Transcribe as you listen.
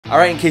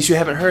Alright, in case you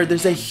haven't heard,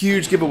 there's a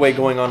huge giveaway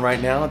going on right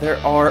now. There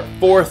are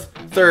 4th,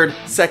 3rd,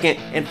 2nd,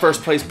 and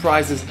 1st place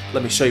prizes.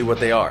 Let me show you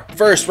what they are.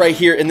 First, right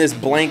here in this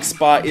blank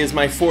spot is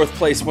my 4th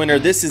place winner.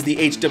 This is the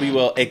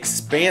HWL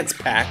Expanse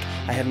Pack.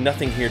 I have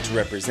nothing here to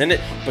represent it,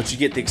 but you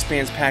get the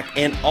Expanse Pack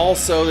and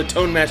also the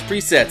Tone Match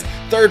presets.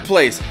 3rd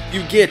place,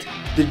 you get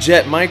the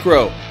Jet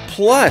Micro,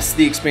 plus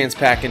the Expanse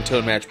Pack and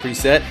Tone Match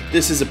preset.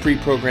 This is a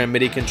pre-programmed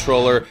MIDI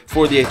controller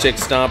for the HX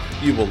Stomp.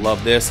 You will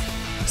love this.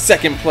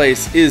 2nd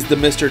place is the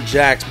Mr.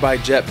 Jax by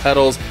Jet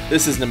Pedals.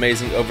 This is an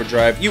amazing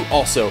overdrive. You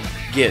also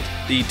get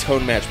the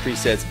Tone Match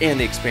presets and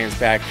the Expanse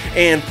Pack.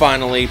 And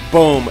finally,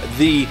 boom,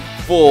 the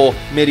full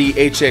MIDI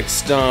HX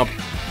Stomp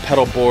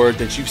pedal board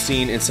that you've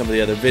seen in some of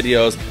the other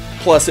videos.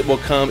 Plus, it will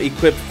come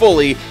equipped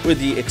fully with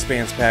the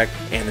Expanse Pack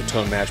and the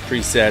Tone Match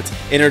presets.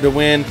 Enter to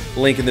win,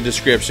 link in the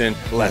description.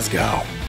 Let's go.